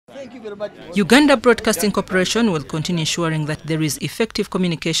Uganda Broadcasting Corporation will continue ensuring that there is effective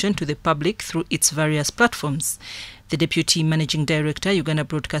communication to the public through its various platforms. The Deputy Managing Director, Uganda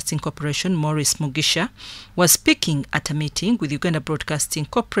Broadcasting Corporation, Maurice Mugisha, was speaking at a meeting with Uganda Broadcasting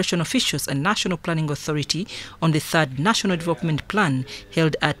Corporation officials and National Planning Authority on the 3rd National Development Plan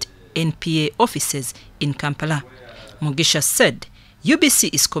held at NPA offices in Kampala. Mugisha said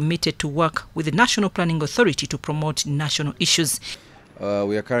UBC is committed to work with the National Planning Authority to promote national issues.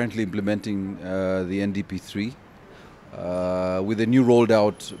 We are currently implementing the NDP3 with a new rolled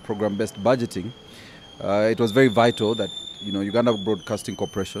out program-based budgeting. It was very vital that Uganda Broadcasting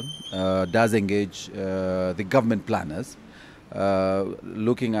Corporation does engage the government planners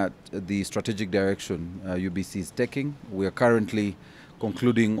looking at the strategic direction UBC is taking. We are currently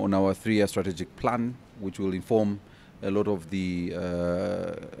concluding on our 3-year strategic plan, which will inform a lot of the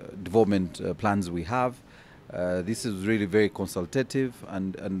development plans we have. This is really very consultative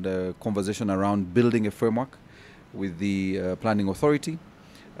and a conversation around building a framework with the planning authority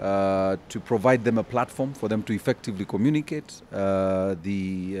to provide them a platform for them to effectively communicate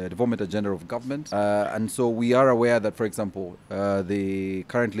the development agenda of government. And so we are aware that, for example,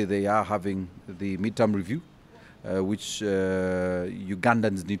 currently they are having the midterm review, which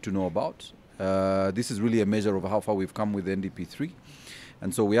Ugandans need to know about. This is really a measure of how far we've come with the NDP3.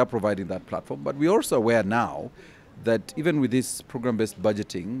 And so we are providing that platform. But we're also aware now that even with this program-based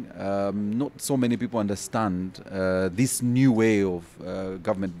budgeting, not so many people understand this new way of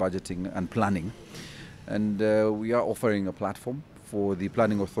government budgeting and planning. And we are offering a platform for the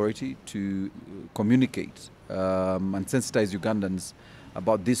planning authority to communicate and sensitize Ugandans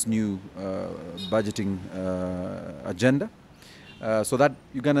about this new budgeting agenda, so that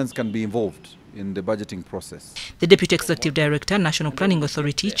Ugandans can be involved in the budgeting process. The Deputy Executive Director, National Planning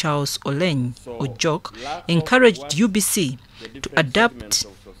Authority, Charles Oleny Ojok, encouraged UBC to adapt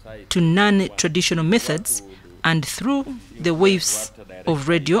to non-traditional methods, and through the waves of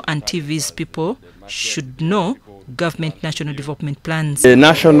radio and TVs, people should know government national development plans. The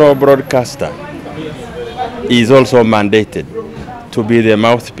national broadcaster is also mandated to be the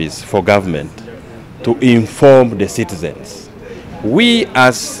mouthpiece for government to inform the citizens. We,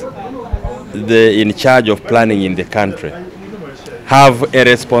 as in charge of planning in the country, have a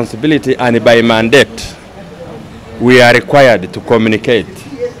responsibility, and by mandate we are required to communicate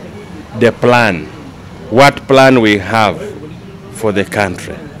the plan, what plan we have for the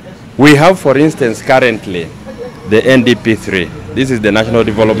country. We have, for instance, currently the NDP3. This is the National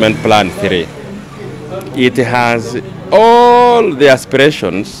Development Plan 3. It has all the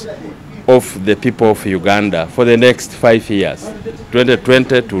aspirations of the people of Uganda for the next 5 years,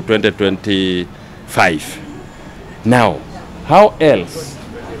 2020 to 2025. Now, how else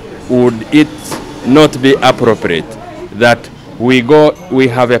would it not be appropriate that we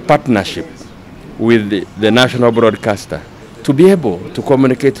have a partnership with the national broadcaster to be able to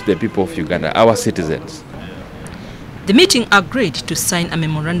communicate to the people of Uganda, our citizens? The meeting agreed to sign a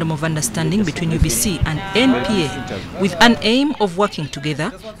memorandum of understanding between UBC and NPA with an aim of working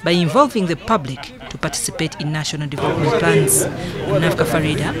together by involving the public to participate in national development plans. Navka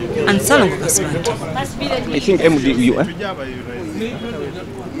Farida and Salongo Kasbanti. I think MDU.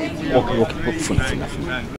 Okay.